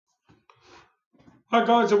Hi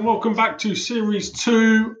guys, and welcome back to series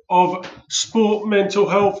 2 of Sport Mental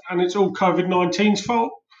Health, and it's all COVID-19's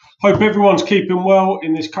fault. Hope everyone's keeping well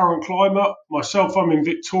in this current climate. Myself, I'm in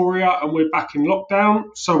Victoria and we're back in lockdown,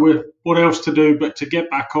 so what else to do but to get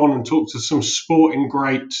back on and talk to some sporting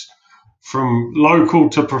greats from local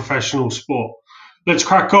to professional sport. Let's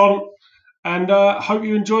crack on, and hope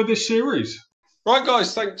you enjoyed this series. Right,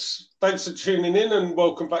 guys, thanks for tuning in, and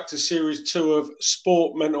welcome back to series 2 of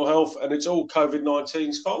Sport Mental Health, and it's all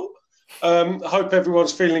COVID-19's fault. I hope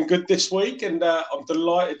everyone's feeling good this week, and I'm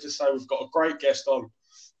delighted to say we've got a great guest on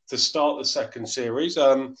to start the second series.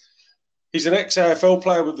 He's an ex-AFL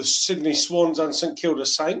player with the Sydney Swans and St Kilda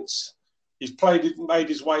Saints. He's made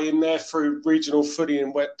his way in there through regional footy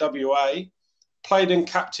in WA, played and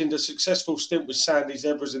captained a successful stint with Sandy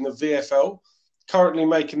Zebras in the VFL, currently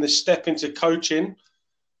making the step into coaching,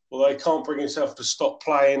 although he can't bring himself to stop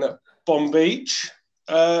playing at Bomb Beach.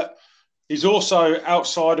 He's also,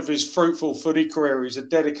 outside of his fruitful footy career, he's a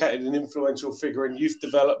dedicated and influential figure in youth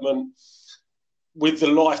development with the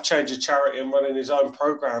Life Changer charity and running his own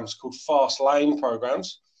programs called Fast Lane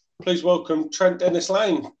programs. Please welcome Trent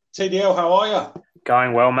Dennis-Lane. TDL, how are you?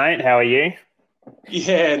 Going well, mate. How are you?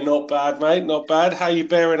 Yeah, not bad, mate. Not bad. How are you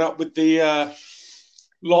bearing up with the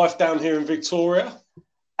life down here in Victoria?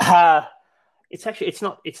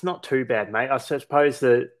 It's not too bad, mate. I suppose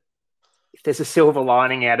that if there's a silver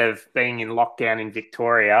lining out of being in lockdown in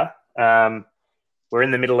Victoria, we're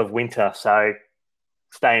in the middle of winter, so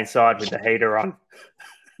stay inside with the heater on.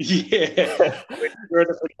 Yeah, you're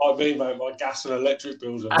anything like me, mate. My gas and electric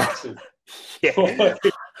bills are massive. Yeah,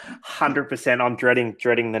 100%. I'm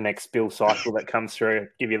dreading the next bill cycle that comes through.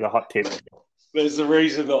 Give you the hot tip. There's a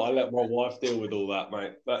reason that I let my wife deal with all that,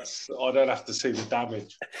 mate. I don't have to see the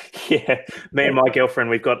damage. Yeah, me and my girlfriend,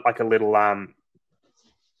 we've got like a little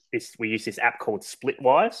we use this app called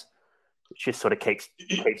Splitwise, which just sort of keeps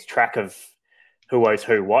track of who owes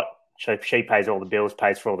who what. So she pays all the bills,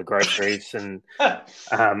 pays for all the groceries, and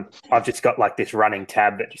I've just got like this running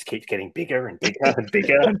tab that just keeps getting bigger and bigger and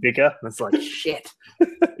bigger and bigger. And it's like shit.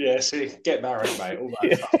 Yeah, see, get married, mate. All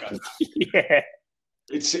that stuff goes. Yeah.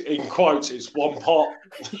 It's in quotes. It's one pot.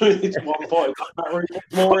 It's one pot.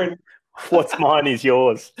 What's more in? What's mine is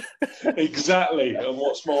yours. Exactly, and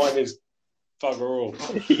what's mine is bugger all.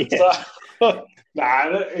 Yeah. So,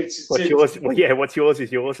 what's yours? Well, yeah, what's yours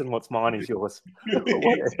is yours, and what's mine is yours.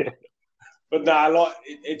 But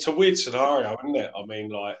it's a weird scenario, isn't it? I mean,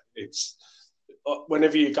 like it's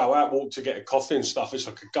whenever you go out, walk to get a coffee and stuff, it's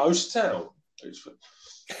like a ghost town. It's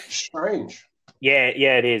strange. Yeah,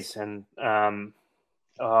 it is, and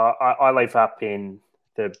I live up in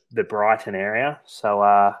the Brighton area, so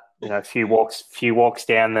a few walks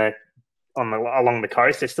down along the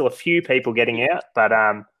coast. There's still a few people getting out, but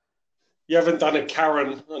you haven't done a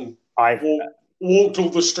Karen and walked all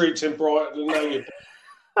the streets in Brighton, and now you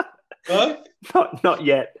huh? Not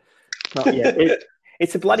yet.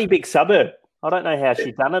 It's a bloody big suburb. I don't know how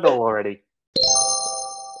she's done it all already.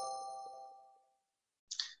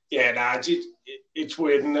 Yeah, it's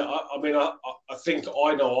weird. And I mean, I think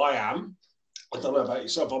I know I am. I don't know about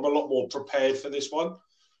yourself. I'm a lot more prepared for this one.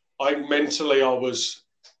 Mentally,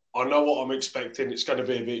 I know what I'm expecting. It's going to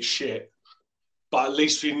be a bit shit. But at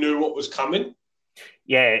least we knew what was coming.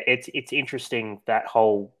 Yeah, it's interesting, that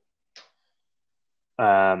whole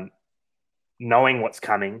knowing what's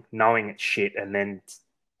coming, knowing it's shit, and then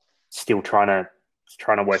still trying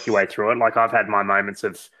to work your way through it. Like I've had my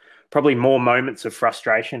probably more moments of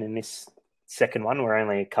frustration in this second one. We're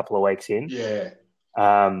only a couple of weeks in. Yeah.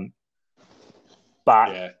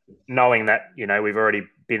 But knowing that, we've already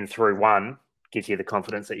been through one gives you the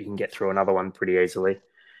confidence that you can get through another one pretty easily.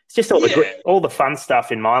 It's just all the fun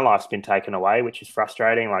stuff in my life's been taken away, which is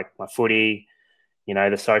frustrating. Like my footy,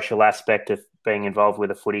 the social aspect of being involved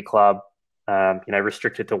with a footy club,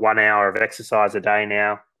 restricted to 1 hour of exercise a day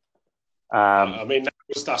now. I mean,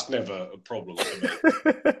 that's never a problem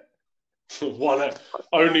for me.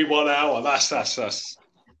 Only 1 hour.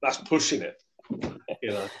 That's pushing it.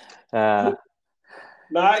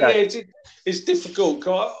 It's difficult.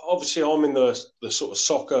 Obviously, I'm in the sort of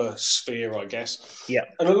soccer sphere, I guess. Yeah.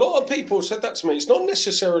 And a lot of people said that to me. It's not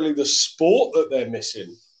necessarily the sport that they're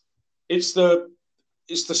missing. It's the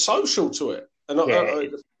social to it. And I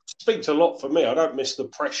speak a lot for me. I don't miss the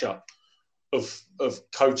pressure of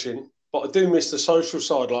coaching, but I do miss the social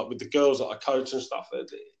side, like with the girls that I coach and stuff.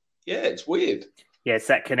 It's weird. Yeah, it's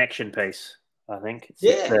that connection piece, I think.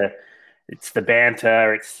 It's the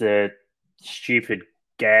banter. It's the stupid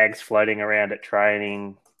gags floating around at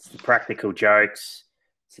training. It's the practical jokes.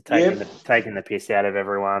 It's taking the piss out of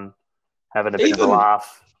everyone, having a bit of a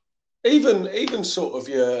laugh. Even sort of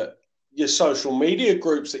your your social media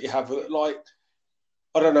groups that you have. Like,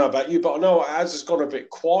 I don't know about you, but I know ours has gone a bit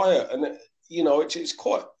quiet, and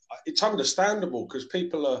it's understandable because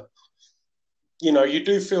people are, you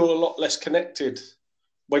do feel a lot less connected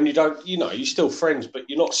when you don't, you're still friends, but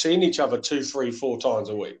you're not seeing each other 2, 3, 4 times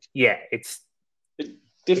a week. Yeah, it's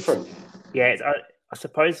different. I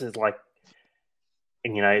suppose it's like,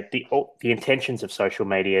 and the intentions of social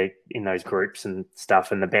media in those groups and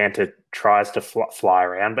stuff, and the banter tries to fly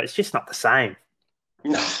around, but it's just not the same.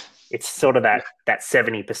 No. It's sort of that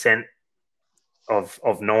 70%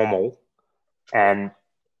 of normal, and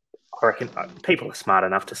I reckon people are smart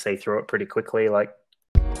enough to see through it pretty quickly. Like,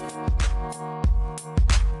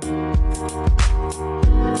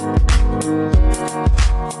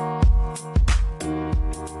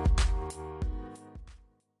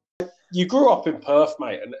 you grew up in Perth,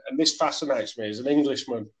 mate, and this fascinates me as an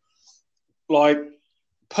Englishman. Like,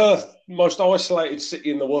 Perth, most isolated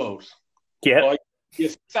city in the world. Yeah, like, you're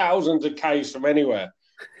thousands of k's from anywhere.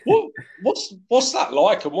 What's that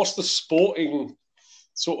like, and what's the sporting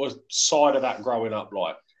sort of side of that growing up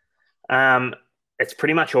like? It's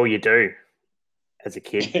pretty much all you do as a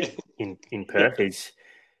kid in Perth. Is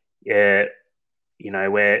we're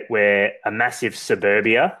a massive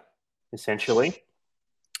suburbia essentially.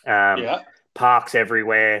 Parks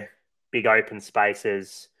everywhere, big open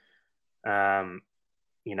spaces.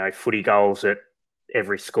 Footy goals at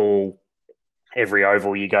every school, every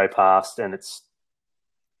oval you go past, and it's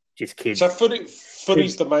just kids. So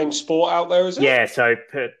footy's the main sport out there, is it? Yeah, so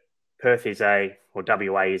Perth is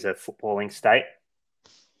WA is a footballing state.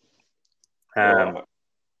 Right.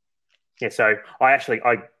 Yeah, so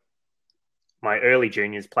my early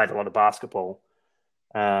juniors played a lot of basketball.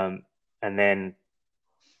 And then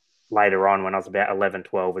later on, when I was about 11,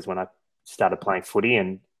 12, is when I started playing footy,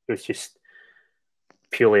 and it was just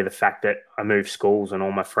purely the fact that I moved schools and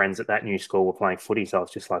all my friends at that new school were playing footy. So I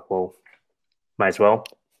was just like, well, may as well.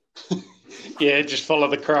 Yeah, just follow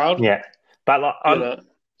the crowd. Yeah. But like,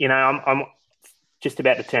 I'm just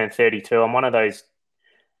about to turn 32. I'm one of those,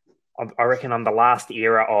 I reckon I'm the last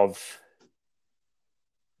era of,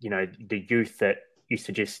 the youth that used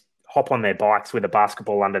to just hop on their bikes with a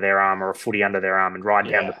basketball under their arm or a footy under their arm and ride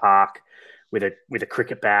down the park with a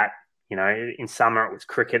cricket bat. In summer it was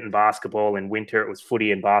cricket and basketball. In winter it was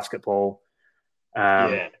footy and basketball.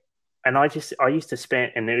 And I used to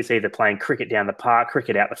spend, and it was either playing cricket down the park,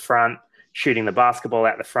 cricket out the front, shooting the basketball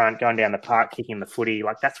out the front, going down the park, kicking the footy.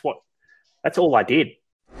 Like that's all I did.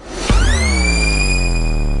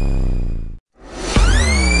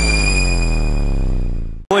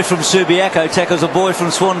 Boy from Subiaco tackles a boy from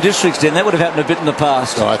Swan Districts, Den. That would have happened a bit in the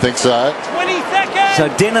past. Oh, I think so. 20 seconds! So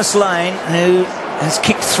Dennis Lane, who has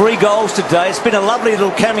kicked 3 goals today. It's been a lovely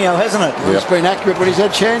little cameo, hasn't it? Yep. He's been accurate when he's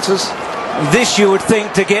had chances. This, you would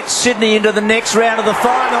think, to get Sydney into the next round of the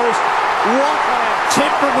finals. What a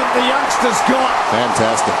temperament the youngster's got.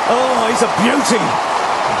 Fantastic. Oh, he's a beauty.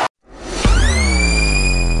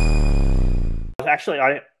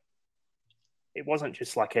 Actually, it wasn't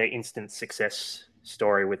just like an instant success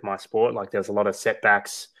story with my sport. Like there was a lot of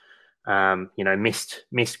setbacks,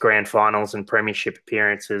 missed grand finals and premiership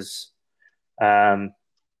appearances.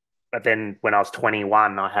 But then when I was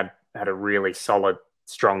 21, I had a really solid,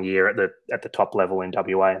 strong year at the top level in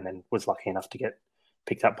WA, and then was lucky enough to get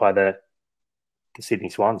picked up by the Sydney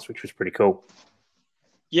Swans, which was pretty cool.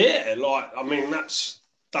 Yeah,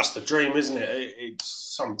 that's the dream, isn't it?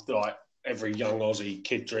 It's something like every young Aussie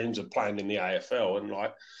kid dreams of playing in the AFL, and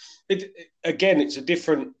it's a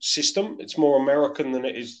different system. It's more American than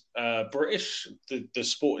it is British, the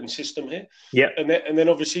sporting system here. Yeah. And then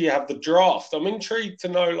obviously you have the draft. I'm intrigued to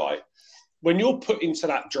know, when you're put into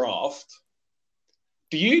that draft,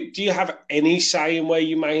 do you have any say in where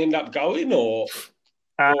you may end up going, or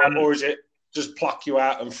is it just pluck you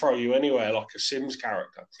out and throw you anywhere like a Sims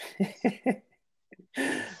character?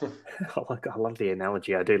 I love the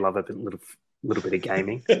analogy. I do love a little bit of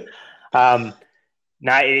gaming.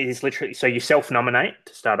 No, it is literally, so you self-nominate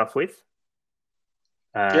to start off with.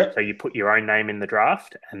 So you put your own name in the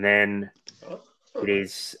draft, and then it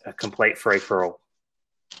is a complete free-for-all.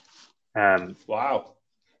 Wow.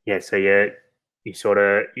 Yeah, so you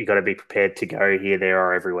got to be prepared to go here, there,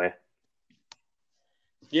 or everywhere.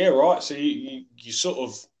 Yeah, right. So you sort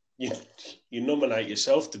of you nominate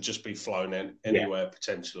yourself to just be flown anywhere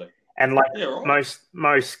potentially. And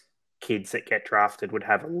most kids that get drafted would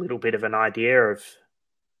have a little bit of an idea of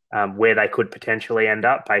where they could potentially end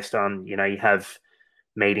up based on, you have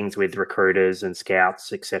meetings with recruiters and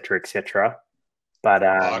scouts, et cetera, et cetera. But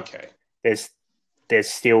there's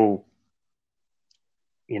still,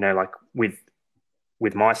 with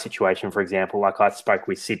with my situation, for example, like I spoke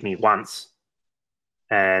with Sydney once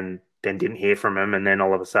and then didn't hear from them, and then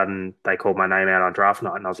all of a sudden they called my name out on draft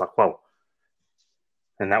night, and I was like, "Whoa!"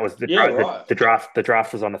 And that was the draft. The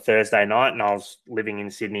draft was on a Thursday night, and I was living in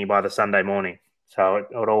Sydney by the Sunday morning, so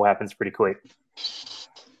it all happens pretty quick.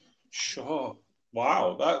 Sure.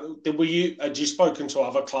 Wow. Had you spoken to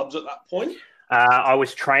other clubs at that point? I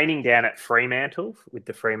was training down at Fremantle with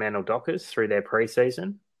the Fremantle Dockers through their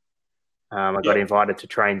preseason. I got invited to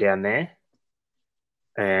train down there,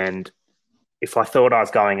 and if I thought I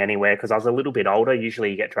was going anywhere, because I was a little bit older,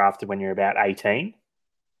 usually you get drafted when you're about 18.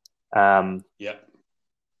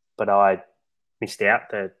 But I missed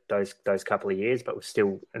out those couple of years, but was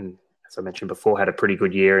still, and as I mentioned before, had a pretty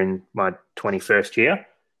good year in my 21st year.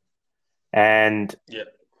 And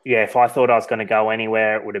if I thought I was going to go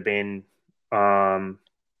anywhere, it would have been, under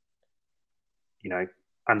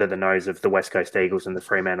the nose of the West Coast Eagles and the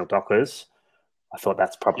Fremantle Dockers. I thought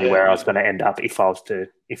that's probably where I was going to end up if I was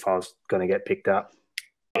going to get picked up.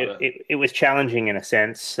 It was challenging in a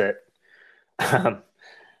sense that,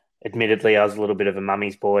 admittedly, I was a little bit of a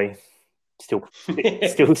mummy's boy. Still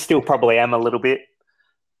probably am a little bit.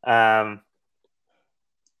 But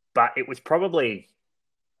it was probably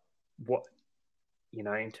what,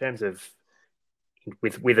 in terms of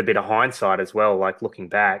with a bit of hindsight as well, like looking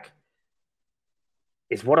back,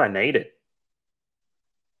 is what I needed.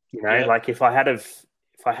 Like if I had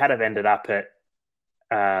have ended up at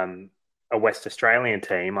a West Australian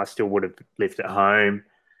team, I still would have lived at home,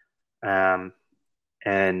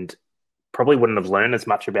 and probably wouldn't have learned as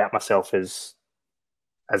much about myself as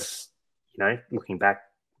looking back,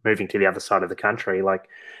 moving to the other side of the country, like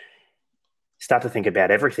start to think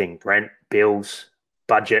about everything, rent, bills,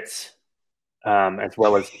 budgets, as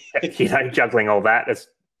well as juggling all that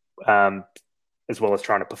as well as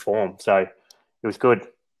trying to perform. So it was good.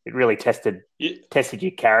 It really tested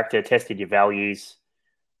your character, tested your values,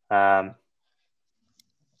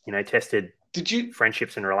 tested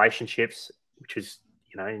friendships and relationships, which is,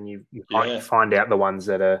 and you find out the ones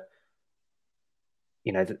that are,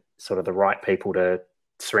 sort of the right people to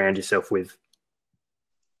surround yourself with.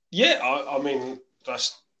 Yeah, I mean,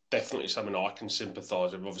 that's definitely something I can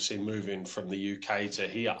sympathise with. Obviously, moving from the UK to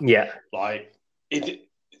here. Yeah. Like,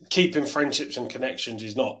 keeping friendships and connections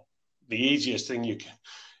is not the easiest thing you can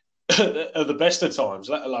at the best of times,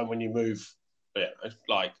 let alone when you move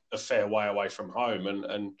like a fair way away from home.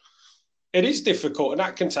 And it is difficult, and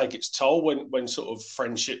that can take its toll when sort of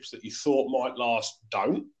friendships that you thought might last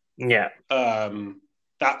don't. Yeah.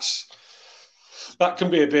 That can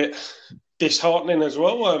be a bit disheartening as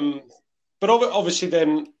well. But obviously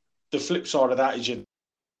then the flip side of that is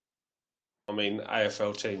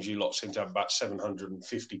AFL teams, you lot seem to have about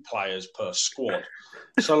 750 players per squad.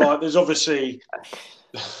 So like there's obviously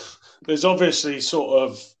sort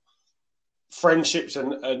of friendships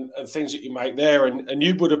and things that you make there, and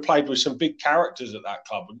you would have played with some big characters at that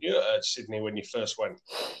club, wouldn't you, at Sydney when you first went?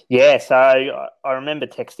 Yeah, so I remember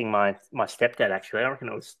texting my stepdad, actually. I reckon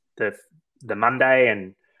it was the Monday,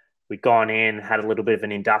 and we'd gone in, had a little bit of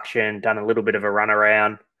an induction, done a little bit of a run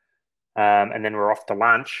around, and then we're off to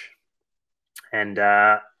lunch. And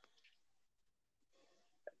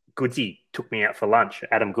Goodsy took me out for lunch,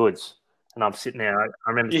 Adam Goods, and I'm sitting there. I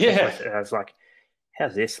remember I was like,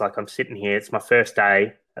 how's this? Like, I'm sitting here. It's my first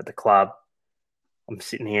day at the club. I'm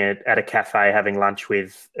sitting here at a cafe having lunch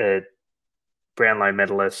with a Brownlow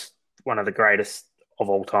medalist, one of the greatest of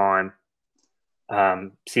all time,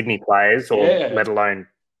 Sydney players, or let alone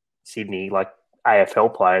Sydney, like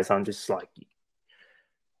AFL players. I'm just like,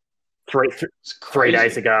 three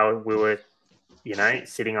days ago, we were,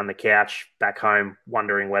 sitting on the couch back home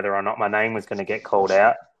wondering whether or not my name was going to get called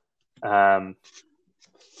out. To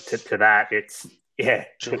that,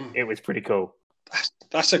 it was pretty cool.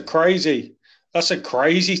 That's a crazy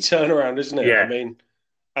turnaround, isn't it? Yeah. I mean,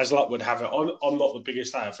 as luck would have it, I'm not the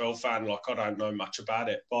biggest AFL fan. Like, I don't know much about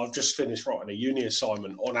it, but I've just finished writing a uni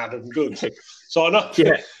assignment on Adam Goods, so I know.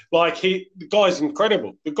 Yeah. Like, the guy's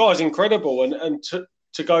incredible. And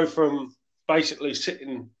to go from basically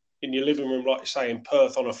sitting in your living room, like you say, in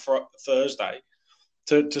Perth on a Thursday,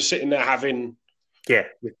 to sitting there having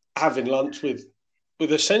lunch with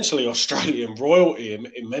essentially Australian royalty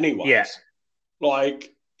in many ways. Yeah.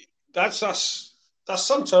 Like, that's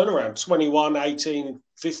some turnaround. 21, 18,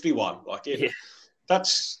 51. Like,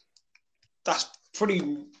 that's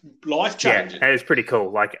pretty life changing. Yeah, it was pretty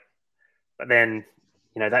cool. Like, but then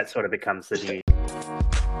that sort of becomes the new.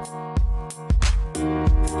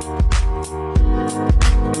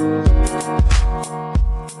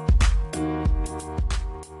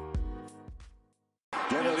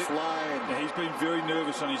 He's been very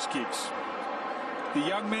nervous on his kicks. The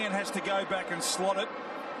go back and slot it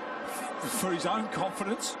for his own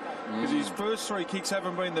confidence, because his first 3 kicks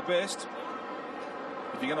haven't been the best.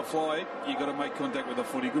 If you're going to fly it, you've got to make contact with the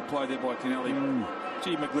footy. Good play there by Kennelly.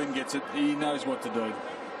 Gee, McGlynn gets it. He knows what to do.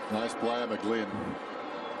 Nice player, McGlynn.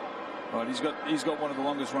 Right, he's got one of the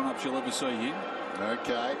longest run-ups you'll ever see here.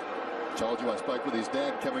 Okay. Told you I spoke with his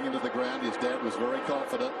dad coming into the ground. His dad was very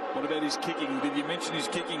confident. What about his kicking? Did you mention his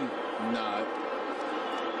kicking? No.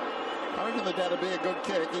 I reckon the dad would be a good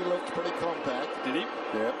kick. He looked pretty compact. Did he?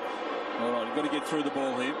 Yep. All right, you've got to get through the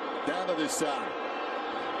ball here. Down to this side.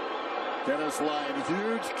 Dennis Lane,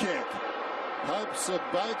 huge kick. Hopes of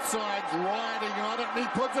both sides riding on it, and he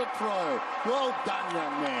puts it through. Well done,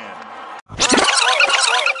 young man.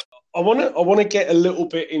 I want to get a little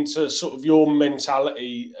bit into sort of your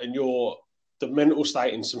mentality and the mental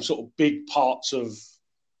state in some sort of big parts of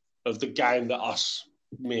the game that us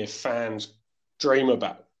mere fans dream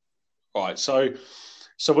about. Right. So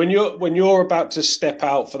when you're about to step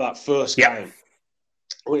out for that first game,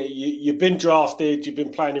 you've been drafted, you've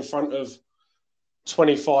been playing in front of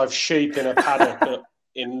 25 sheep in a paddock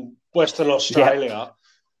in Western Australia.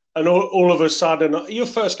 And all of a sudden, your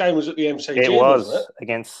first game was at the MCG, It was wasn't it?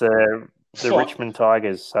 against the Richmond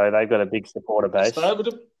Tigers, so they've got a big supporter base. So that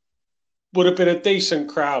would have been a decent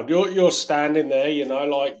crowd. You're standing there,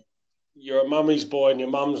 like you're a mummy's boy and your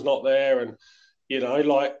mum's not there, and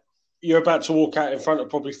like you're about to walk out in front of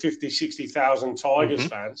probably 50, 60,000 Tigers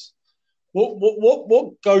fans.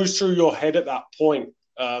 What goes through your head at that point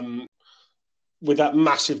with that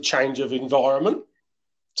massive change of environment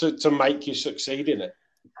to make you succeed in it?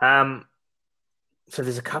 So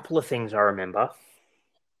there's a couple of things I remember,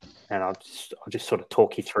 and I'll just sort of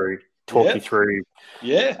talk you through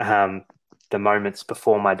the moments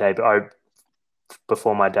before my debut. I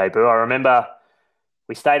remember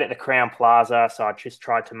we stayed at the Crown Plaza, so I just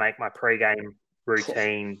tried to make my pre-game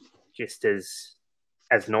routine just as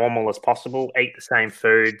normal as possible. Eat the same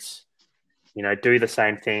foods, do the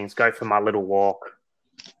same things. Go for my little walk.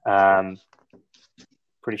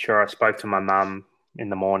 Pretty sure I spoke to my mum in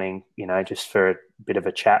the morning, just for a bit of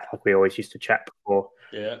a chat, like we always used to chat before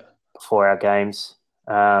our games.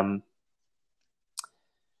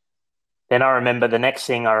 Then I remember the next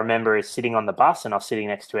thing I remember is sitting on the bus, and I was sitting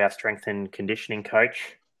next to our strength and conditioning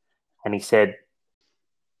coach, and he said,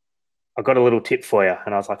 "I've got a little tip for you."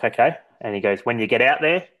 And I was like, "Okay." And he goes, "When you get out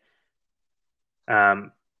there,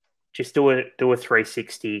 just do a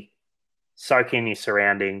 360, soak in your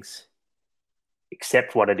surroundings,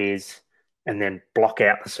 accept what it is, and then block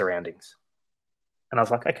out the surroundings." And I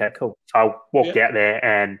was like, "Okay, cool." So I walked out there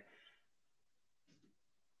and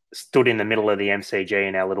stood in the middle of the MCG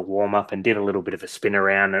in our little warm-up and did a little bit of a spin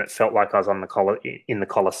around, and it felt like I was in the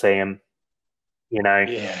Coliseum.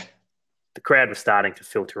 The crowd was starting to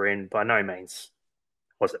filter in. By no means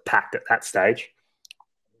was it packed at that stage.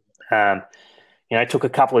 Took a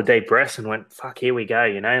couple of deep breaths and went, "Fuck, here we go."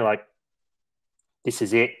 Like, this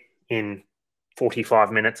is it. In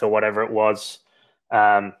 45 minutes or whatever it was,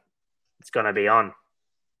 it's going to be on.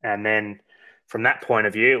 And then from that point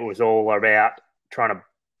of view, it was all about trying to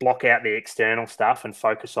block out the external stuff and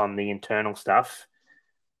focus on the internal stuff.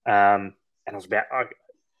 And it was about,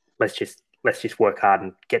 let's just work hard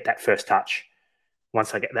and get that first touch.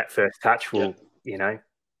 Once I get that first touch, you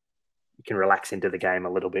can relax into the game a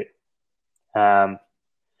little bit.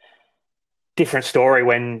 Different story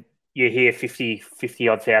when you hear 50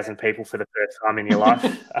 odd thousand people for the first time in your life.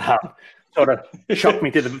 Sort of shocked me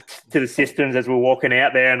to the systems as we were walking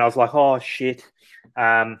out there, and I was like, "Oh shit!"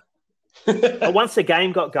 But once the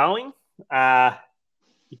game got going, it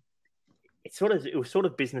was sort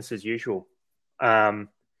of business as usual. I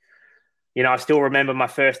still remember my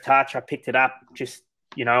first touch. I picked it up just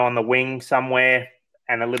on the wing somewhere,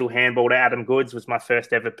 and a little handball to Adam Goods was my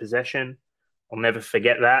first ever possession. I'll never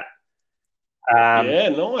forget that.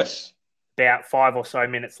 Nice. About 5 or so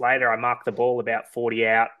minutes later, I marked the ball about 40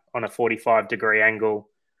 out on a 45-degree angle,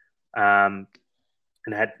 and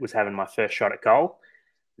was having my first shot at goal.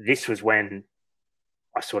 This was when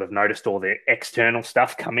I sort of noticed all the external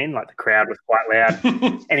stuff come in, like the crowd was quite loud.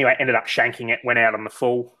 Anyway, ended up shanking it, went out on the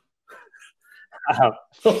full.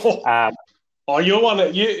 You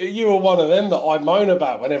were one of them that I moan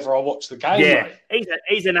about whenever I watch the game. Yeah, mate.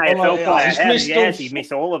 He's an AFL player. How he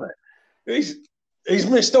missed all of it? He's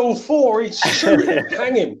missed all 4. He's shooting,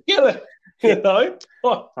 hang him, get it. You're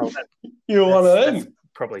one of them. That's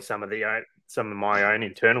probably some of my own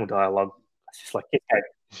internal dialogue. It's just like,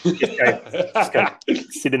 just go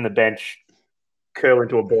sit in the bench, curl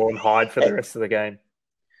into a ball, and hide for the rest of the game.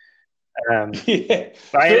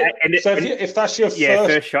 If that's your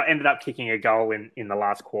first shot, ended up kicking a goal in the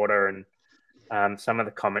last quarter, and Some of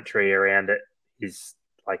the commentary around it is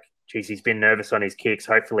like, geez, he's been nervous on his kicks.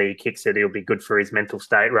 Hopefully he kicks it. It'll be good for his mental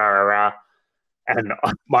state, rah, rah, rah. And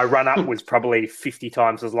my run-up was probably 50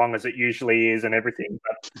 times as long as it usually is and everything.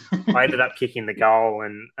 But I ended up kicking the goal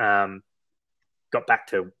and got back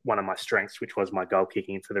to one of my strengths, which was my goal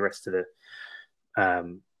kicking for the rest of the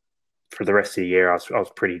year. I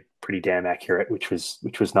was pretty damn accurate, which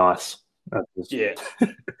was nice. Yeah.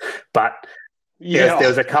 But there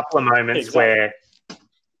was a couple of moments where,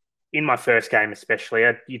 in my first game especially,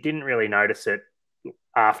 you didn't really notice it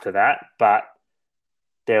after that, but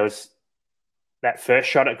there was that first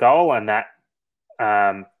shot at goal and that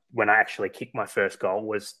when I actually kicked my first goal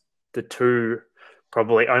was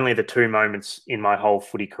probably only the two moments in my whole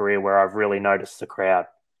footy career where I've really noticed the crowd.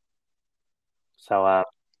 So,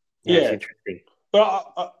 it's interesting.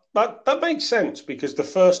 But that makes sense, because the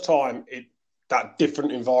first time that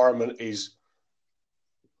different environment is,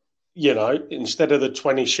 instead of the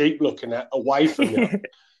 20 sheep looking away from you,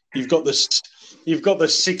 you've got the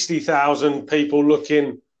 60,000 people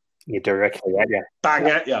looking directly at you, bang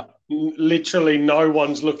at you. Literally, no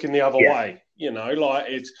one's looking the other way.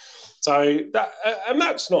 It's so that, and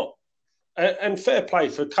that's not, and fair play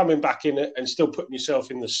for coming back in it and still putting yourself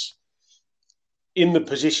in the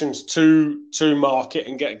positions to mark it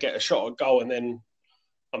and get a shot at goal. And then,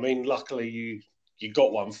 I mean, luckily you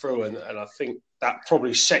got one through, and I think that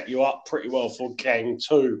probably set you up pretty well for game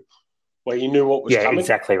 2, where you knew what was coming. Yeah,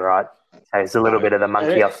 exactly right. So there's a little bit of the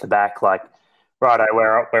monkey off the back, like, righto,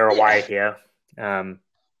 we're away here.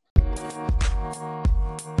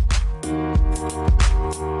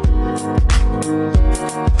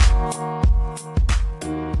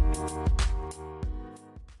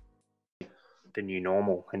 The new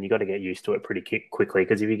normal, and you got to get used to it pretty quickly,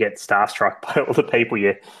 because if you get starstruck by all the people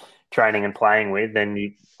you're training and playing with, then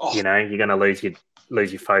you're going to lose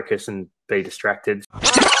your focus and be distracted.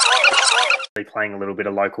 Playing a little bit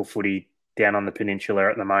of local footy down on the peninsula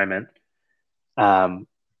at the moment,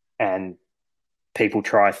 and people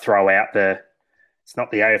throw out it's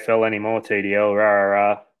not the AFL anymore, TDL, rah, rah,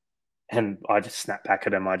 rah. And I just snap back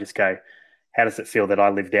at them. I just go, how does it feel that I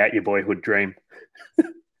lived out your boyhood dream?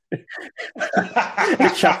 It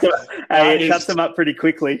shuts them up pretty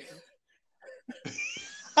quickly.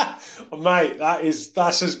 Mate,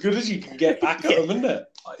 that's as good as you can get back at them, isn't it?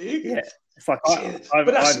 Yeah. It's like,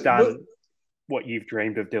 I've done what you've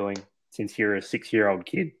dreamed of doing since you're a 6-year-old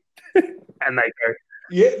kid. And they go,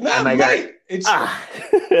 it's...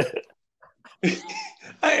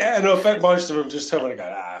 And I bet most of them just tell me to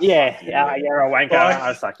go, you're a wanker. I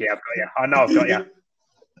was like, yeah, I've got you. I know I've got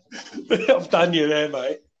you. I've done you there,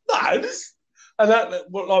 mate. No, and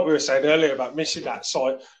that, like we were saying earlier about missing that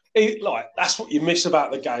side, that's what you miss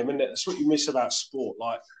about the game, isn't it? That's what you miss about sport.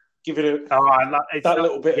 Like, give it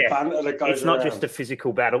little bit of banter that goes It's not around. just a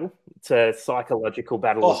physical battle; it's a psychological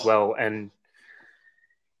battle as well. And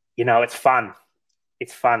it's fun.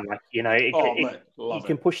 It's fun. Like, you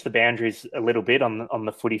can push the boundaries a little bit on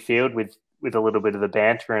the footy field with a little bit of the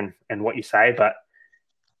banter and what you say, but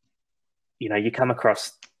you come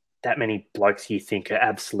across that many blokes you think are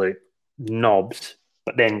absolute knobs,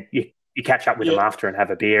 but then you catch up with them after and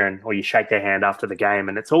have a beer, or you shake their hand after the game,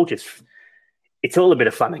 and it's all a bit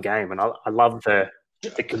of fun and game. And I love the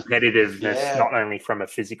competitiveness, not only from a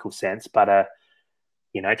physical sense, but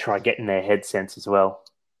try getting their head sense as well.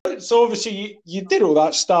 So obviously you did all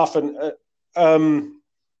that stuff, and I'm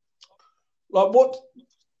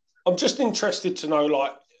just interested to know,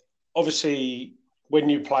 like, obviously when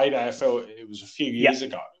you played AFL, it was a few years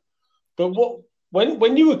ago, but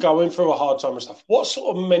when you were going through a hard time and stuff, what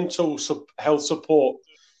sort of mental health support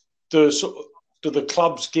do the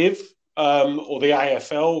clubs give, or the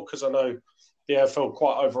AFL? Because I know the AFL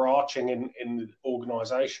quite overarching in the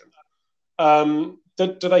organisation.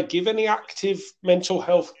 Do they give any active mental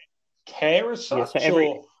health care as such?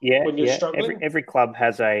 When you're struggling? Every club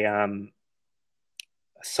has a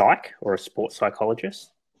psych or a sports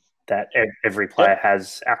psychologist that every player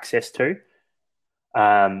has access to.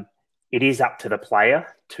 It is up to the player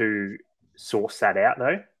to source that out,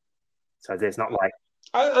 though. So there's not like...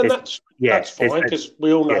 And that's fine, because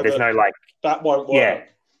we all know that won't work. Yeah.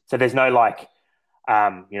 So there's no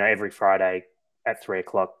every Friday at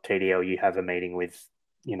 3:00 TDL, you have a meeting with,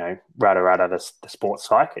 Rada, the sports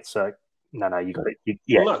psych. It's no, you got it.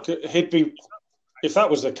 Well, look, if that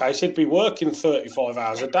was the case, he'd be working 35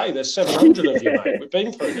 hours a day. There's 700 of you, mate. We've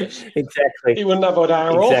been through this. Exactly. He wouldn't have an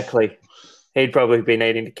hour off. Exactly. He'd probably be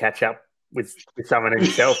needing to catch up with someone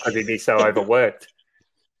himself because he'd be so overworked.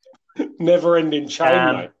 Never-ending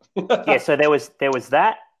chain, mate. So there was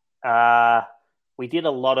that. We did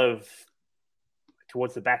a lot of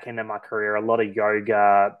towards the back end of my career, a lot of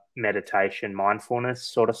yoga, meditation, mindfulness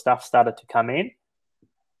sort of stuff started to come in.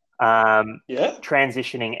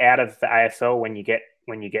 Transitioning out of the AFL when you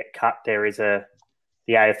get cut, there is the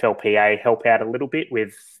AFLPA help out a little bit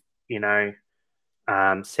with,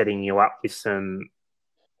 setting you up with some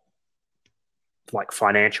like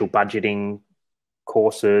financial budgeting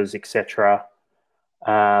courses, etc.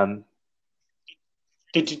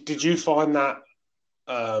 Did you find that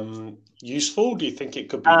useful? Do you think it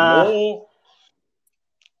could be more?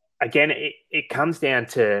 Again, it comes down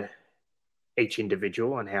to each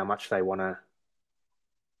individual and how much they want to,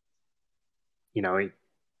 I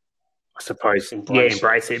suppose,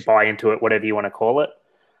 embrace it, buy into it, whatever you want to call it.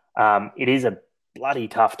 It is a bloody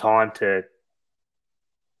tough time to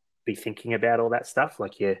be thinking about all that stuff.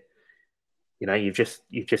 Like you've just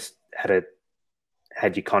had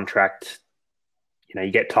your contract.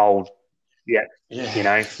 You get told, no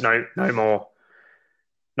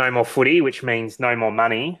more footy, which means no more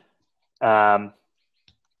money.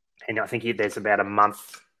 And I think there's about a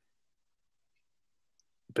month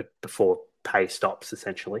before pay stops,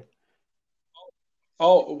 essentially.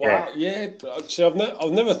 Oh, wow. Yeah. See, I've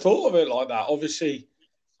never thought of it like that. Obviously,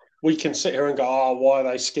 we can sit here and go, why are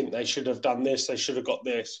they skint? They should have done this. They should have got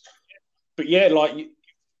this. But, yeah, like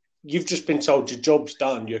you've just been told your job's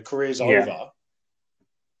done, your career's over.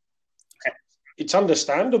 It's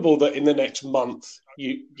understandable that in the next month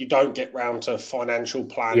you don't get round to financial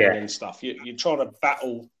planning and stuff. You're trying to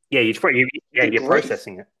battle. Yeah, you're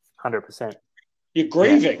processing it 100%. You're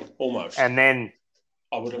grieving almost. And then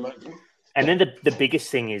I would imagine. And then the biggest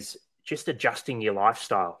thing is just adjusting your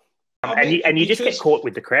lifestyle. And you just get caught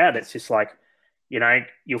with the crowd. It's just like,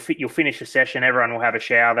 you'll finish a session, everyone will have a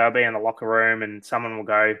shower, they'll be in the locker room, and someone will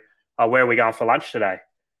go, "Oh, where are we going for lunch today?"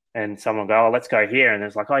 And someone will go, "Oh, let's go here." And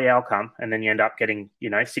it's like, "Oh, yeah, I'll come." And then you end up getting,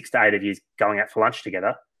 6 to 8 of you going out for lunch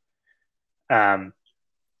together. And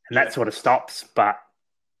that sort of stops, but,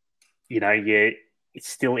 it's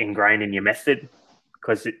still ingrained in your method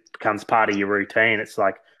because it becomes part of your routine. It's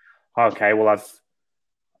like, okay, well,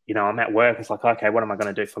 I'm at work. It's like, okay, what am I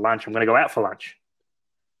going to do for lunch? I'm going to go out for lunch.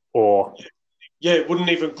 Or... Yeah, it wouldn't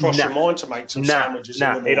even cross your mind to make some sandwiches.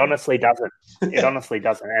 No, it honestly doesn't. It honestly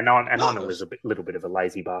doesn't. And I'm a little bit of a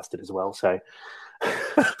lazy bastard as well. So,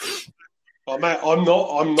 I'm not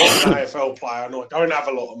an AFL player, and I don't have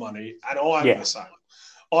a lot of money, and I'm the same.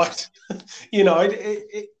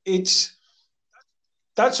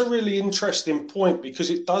 That's a really interesting point because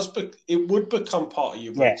it would become part of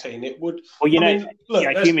your routine. It would. Well,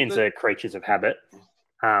 humans are creatures of habit,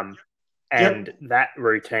 and that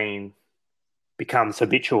routine becomes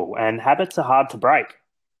habitual, and habits are hard to break,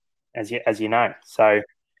 as you know. So,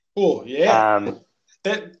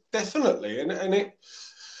 definitely, and it.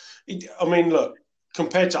 I mean, look,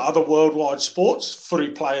 compared to other worldwide sports, footy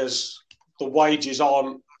players, the wages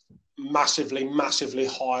aren't massively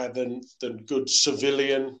higher than good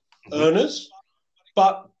civilian earners,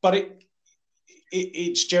 but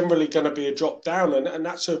it's generally going to be a drop down, and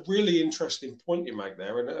that's a really interesting point you make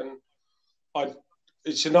there, and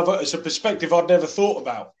it's a perspective I'd never thought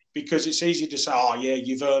about, because it's easy to say,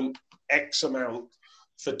 you've earned X amount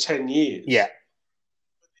for 10 years. Yeah.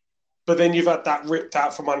 But then you've had that ripped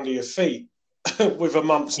out from under your feet with a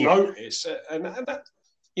month's notice. And that,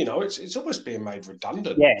 it's almost being made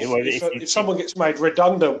redundant. Yeah. If someone gets made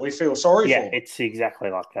redundant, we feel sorry for them. Yeah, it's exactly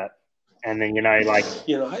like that. And then,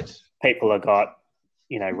 people have got,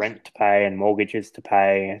 rent to pay and mortgages to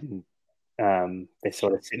pay. And they're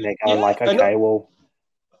sort of sitting there going well,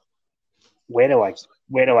 where do I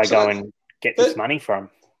go and get this money from?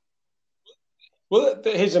 Well,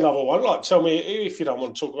 here's another one. Tell me if you don't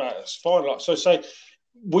want to talk about it. It's fine. Say,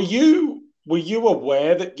 were you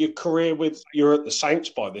aware that your career you're at the Saints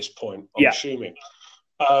by this point? I'm assuming.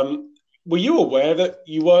 Were you aware that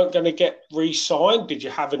you weren't going to get re-signed? Did you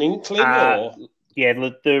have an inkling? Yeah,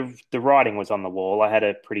 the writing was on the wall. I had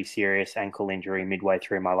a pretty serious ankle injury midway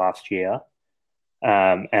through my last year,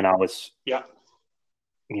 and I was,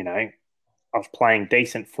 I was playing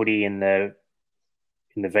decent footy in the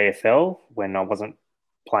VFL when I wasn't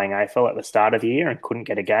playing AFL at the start of the year and couldn't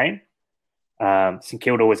get a game. St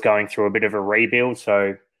Kilda was going through a bit of a rebuild,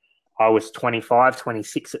 so I was 25,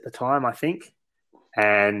 26 at the time, I think.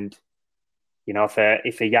 And,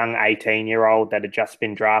 if a young 18-year-old that had just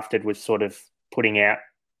been drafted was sort of putting out,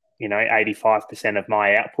 85% of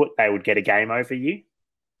my output, they would get a game over you.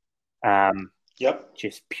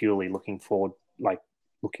 Just purely looking forward,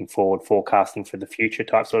 forecasting for the future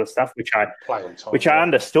type sort of stuff, which I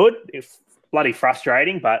understood. It's bloody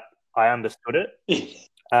frustrating, but I understood it.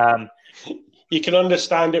 You can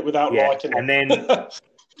understand it without liking it. And then,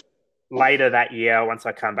 later that year, once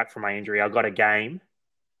I come back from my injury, I got a game,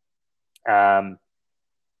 and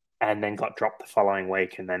then got dropped the following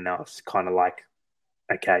week. And then I was kind of like,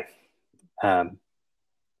 okay,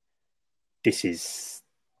 this is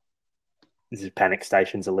panic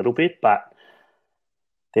stations a little bit, but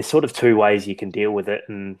there's sort of two ways you can deal with it.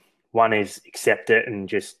 And one is accept it and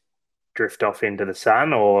just drift off into the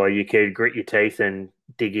sun, or you could grit your teeth and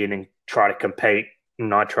dig in and try to compete.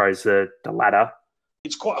 Nitro's the ladder.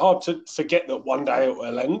 It's quite hard to forget that one day it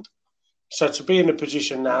will end. So to be in a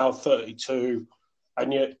position now, 32,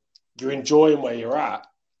 and you're enjoying where you're at,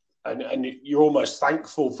 and you're almost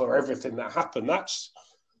thankful for everything that happened, that's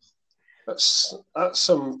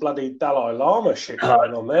some bloody Dalai Lama shit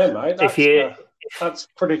going on there, mate. That's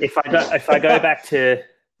pretty. If I go back to,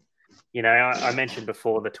 I mentioned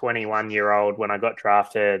before the 21-year-old when I got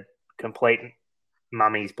drafted, complete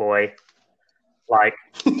mummy's boy. Like,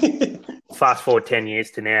 fast forward 10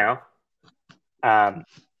 years to now.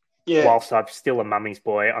 Whilst I'm still a mummy's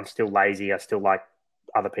boy, I'm still lazy. I still like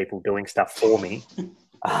other people doing stuff for me.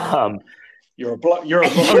 You're a bloke. There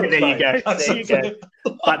you go. There you go.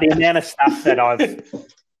 But the amount of stuff that I've,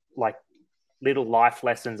 like, little life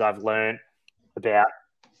lessons I've learned about,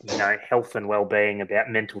 health and well-being, about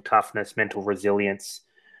mental toughness, mental resilience,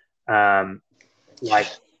 like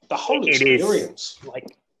the whole experience. It is,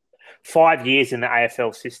 like, 5 years in the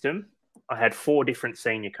AFL system. I had 4 different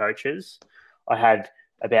senior coaches. I had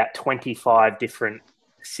about 25 different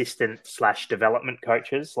assistant/development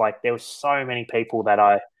coaches. Like, there were so many people that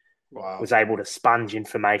I was able to sponge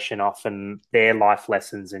information off and their life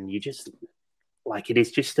lessons. And you just, like, it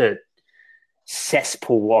is just a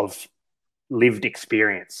cesspool of lived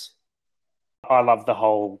experience. I love the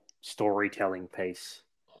whole storytelling piece.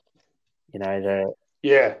 This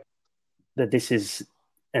is,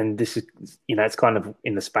 it's kind of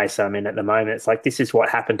in the space I'm in at the moment. It's like, this is what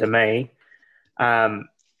happened to me. From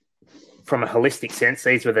a holistic sense,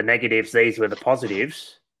 these were the negatives, these were the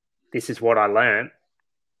positives. This is what I learned.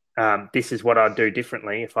 This is what I'd do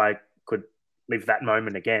differently if I could live that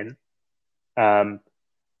moment again.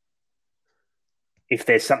 If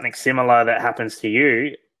there's something similar that happens to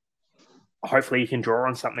you, hopefully you can draw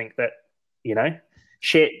on something that,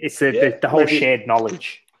 share. It's the whole shared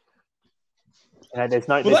knowledge. There's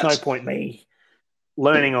no point me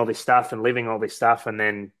learning all this stuff and living all this stuff and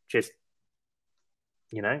then just,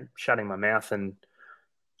 shutting my mouth and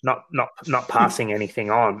not passing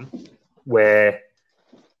anything on where,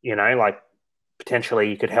 like, potentially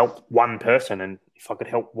you could help one person. And if I could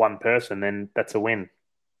help one person, then that's a win.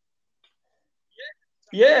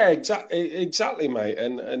 Yeah, exactly, mate.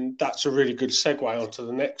 And that's a really good segue onto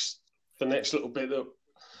the next little bit that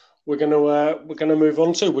we're gonna move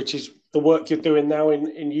on to, which is the work you're doing now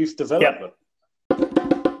in youth development.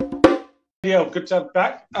 Yeah, good to have you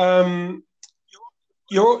back.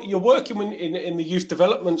 You're working in the youth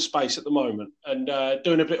development space at the moment and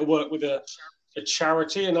doing a bit of work with a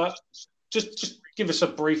charity. And just give us a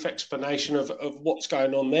brief explanation of what's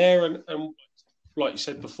going on there and like you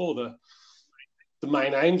said before, the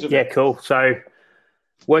main aims of it. Yeah, cool. So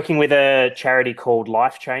working with a charity called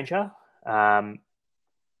Life Changer. I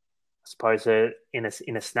suppose in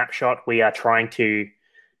a snapshot, we are trying to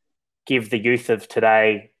give the youth of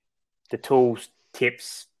today the tools,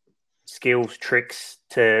 tips, skills, tricks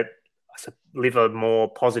to live a more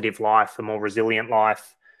positive life, a more resilient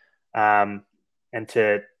life, and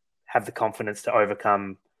to have the confidence to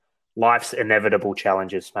overcome life's inevitable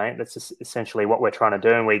challenges, mate. That's essentially what we're trying to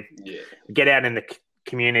do. And we get out in the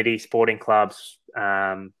community, sporting clubs,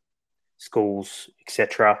 schools,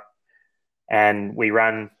 etc., and we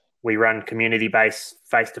run community-based,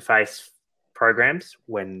 face-to-face programs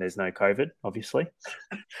when there's no COVID, obviously.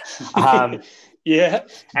 And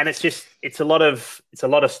it's a lot of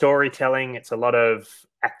storytelling. It's a lot of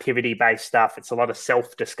activity-based stuff. It's a lot of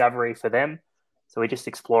self-discovery for them. So we just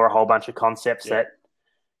explore a whole bunch of concepts that,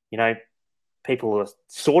 people are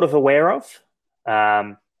sort of aware of,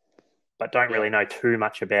 but don't really know too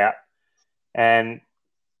much about. And,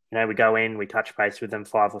 we go in, we touch base with them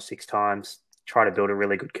 5 or 6 times, try to build a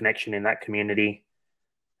really good connection in that community,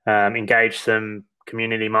 engage some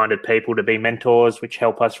community-minded people to be mentors, which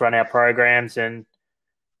help us run our programs, and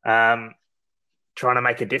trying to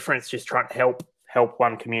make a difference, just trying to help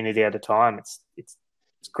one community at a time. It's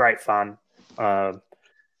great fun. I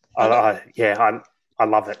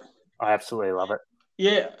love it. I absolutely love it.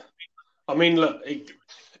 Yeah. I mean, look,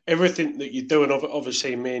 everything that you're doing,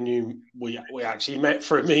 obviously me and you, we actually met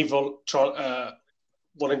through me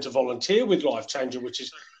wanting to volunteer with Life Changer, which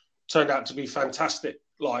has turned out to be fantastic.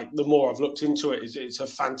 Like, the more I've looked into it, it's a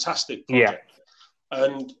fantastic project.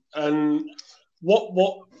 And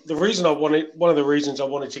what one of the reasons I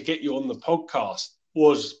wanted to get you on the podcast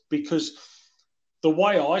was because the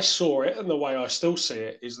way I saw it and the way I still see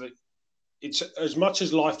it is that it's, as much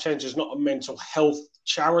as Life Change is not a mental health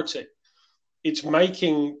charity, it's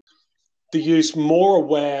making the youth more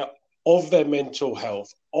aware of their mental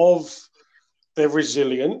health, of their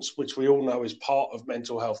resilience, which we all know is part of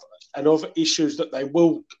mental health, and of issues that they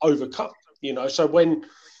will overcome. So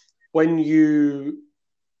when you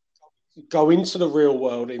go into the real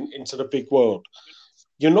world, into the big world,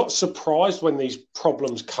 you're not surprised when these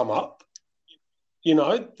problems come up.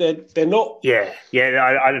 They're not. Yeah.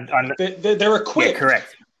 They're equipped. Yeah,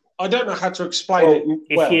 correct. I don't know how to explain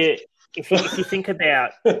it. If you think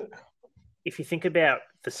about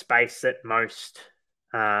the space that most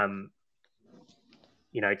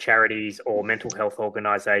charities or mental health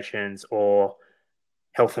organisations or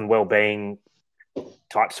health and wellbeing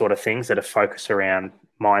type sort of things that are focused around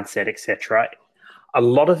mindset, etc., a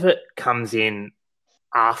lot of it comes in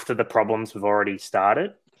after the problems have already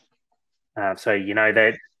started. So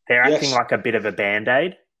they're acting like a bit of a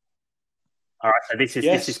band-aid. All right, so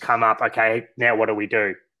this has come up. Okay, now what do we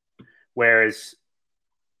do? Whereas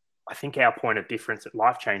I think our point of difference at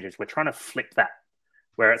Life Changes, we're trying to flip that,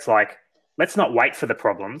 where it's like, let's not wait for the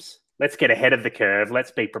problems. Let's get ahead of the curve.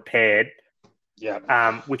 Let's be prepared.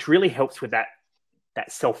 Yeah. Which really helps with that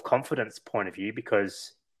self-confidence point of view,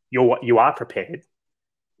 because you are prepared.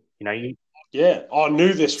 I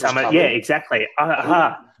knew this was coming. Yeah, exactly.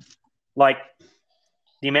 Like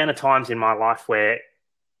the amount of times in my life where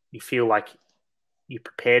you feel like you're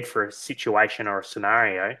prepared for a situation or a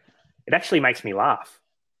scenario, it actually makes me laugh.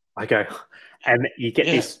 I go, and you get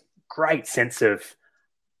this great sense of,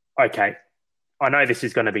 okay, I know this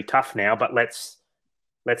is going to be tough now, but let's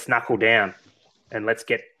knuckle down and let's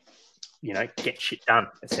get shit done,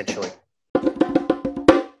 essentially.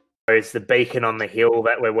 Whereas the beacon on the hill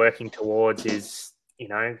that we're working towards is,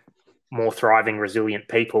 more thriving, resilient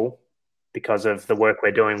people because of the work we're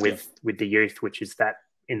doing with the youth, which is that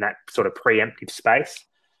in that sort of preemptive space,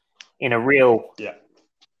 in a real,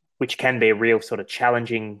 which can be a real sort of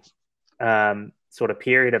challenging sort of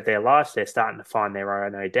period of their lives. They're starting to find their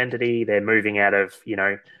own identity. They're moving out of,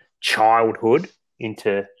 childhood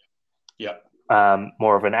into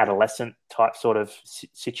more of an adolescent type sort of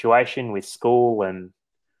situation with school and,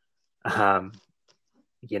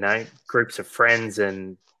 groups of friends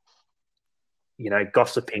and,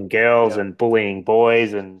 gossiping girls and bullying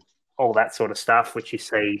boys and all that sort of stuff, which you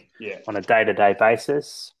see on a day-to-day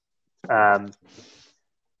basis. But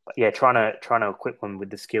trying to equip them with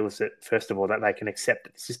the skills that, first of all, that they can accept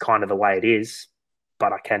that this is kind of the way it is,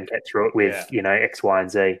 but I can get through it with, X, Y, and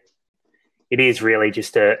Z. It is really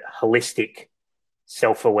just a holistic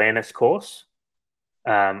self-awareness course.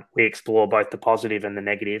 We explore both the positive and the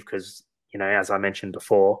negative because, as I mentioned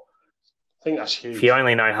before, I think that's huge. If you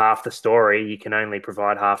only know half the story, you can only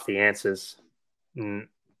provide half the answers.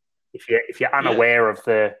 If you're unaware of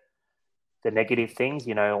the negative things,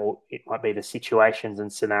 it might be the situations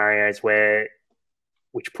and scenarios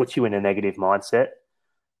which puts you in a negative mindset.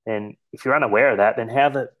 And if you're unaware of that, then how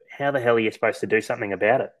the hell are you supposed to do something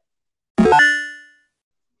about it?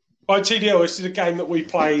 TDL, this is a game that we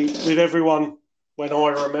play with everyone when I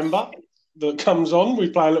remember that comes on. We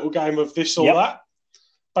play a little game of this or that.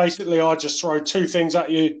 Basically, I just throw two things at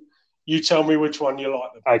you. You tell me which one you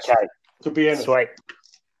like the best. Okay. Could be anything. Sweet.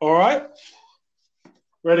 All right.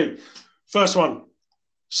 Ready? First one.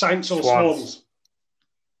 Saints or Swans?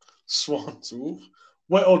 Swans. Ooh.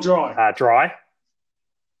 Wet or dry? Dry.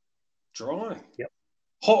 Dry? Yep.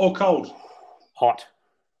 Hot or cold? Hot.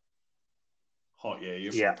 Hot, yeah.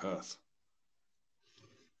 You're from Perth.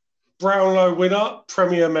 Brownlow winner,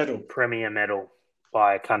 Premier Medal. Premier Medal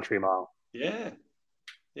by a country mile. Yeah.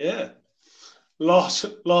 Yeah. Last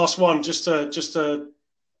one, just to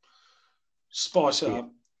spice it up.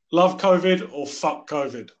 Love COVID or fuck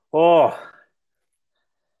COVID? Oh.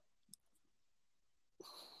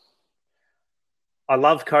 I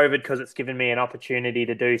love COVID because it's given me an opportunity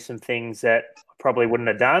to do some things that I probably wouldn't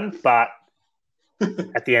have done, but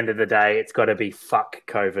at the end of the day, it's got to be fuck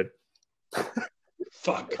COVID.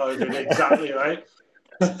 Fuck COVID, exactly, mate.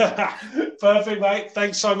 Perfect, mate.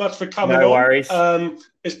 Thanks so much for coming on. No worries.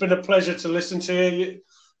 It's been a pleasure to listen to you.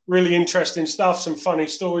 Really interesting stuff, some funny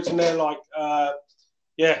stories in there.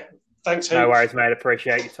 Thanks. No worries, mate.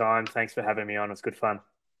 Appreciate your time. Thanks for having me on. It was good fun.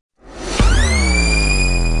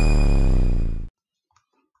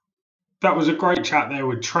 That was a great chat there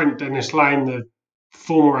with Trent Dennis-Lane, the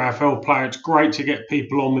former AFL player. It's great to get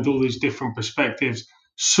people on with all these different perspectives.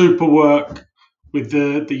 Super work with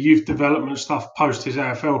the youth development stuff post his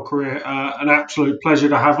AFL career. An absolute pleasure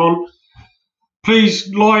to have on.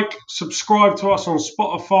 Please like, subscribe to us on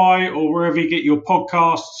Spotify or wherever you get your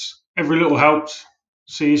podcasts. Every little helps.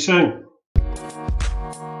 See you soon.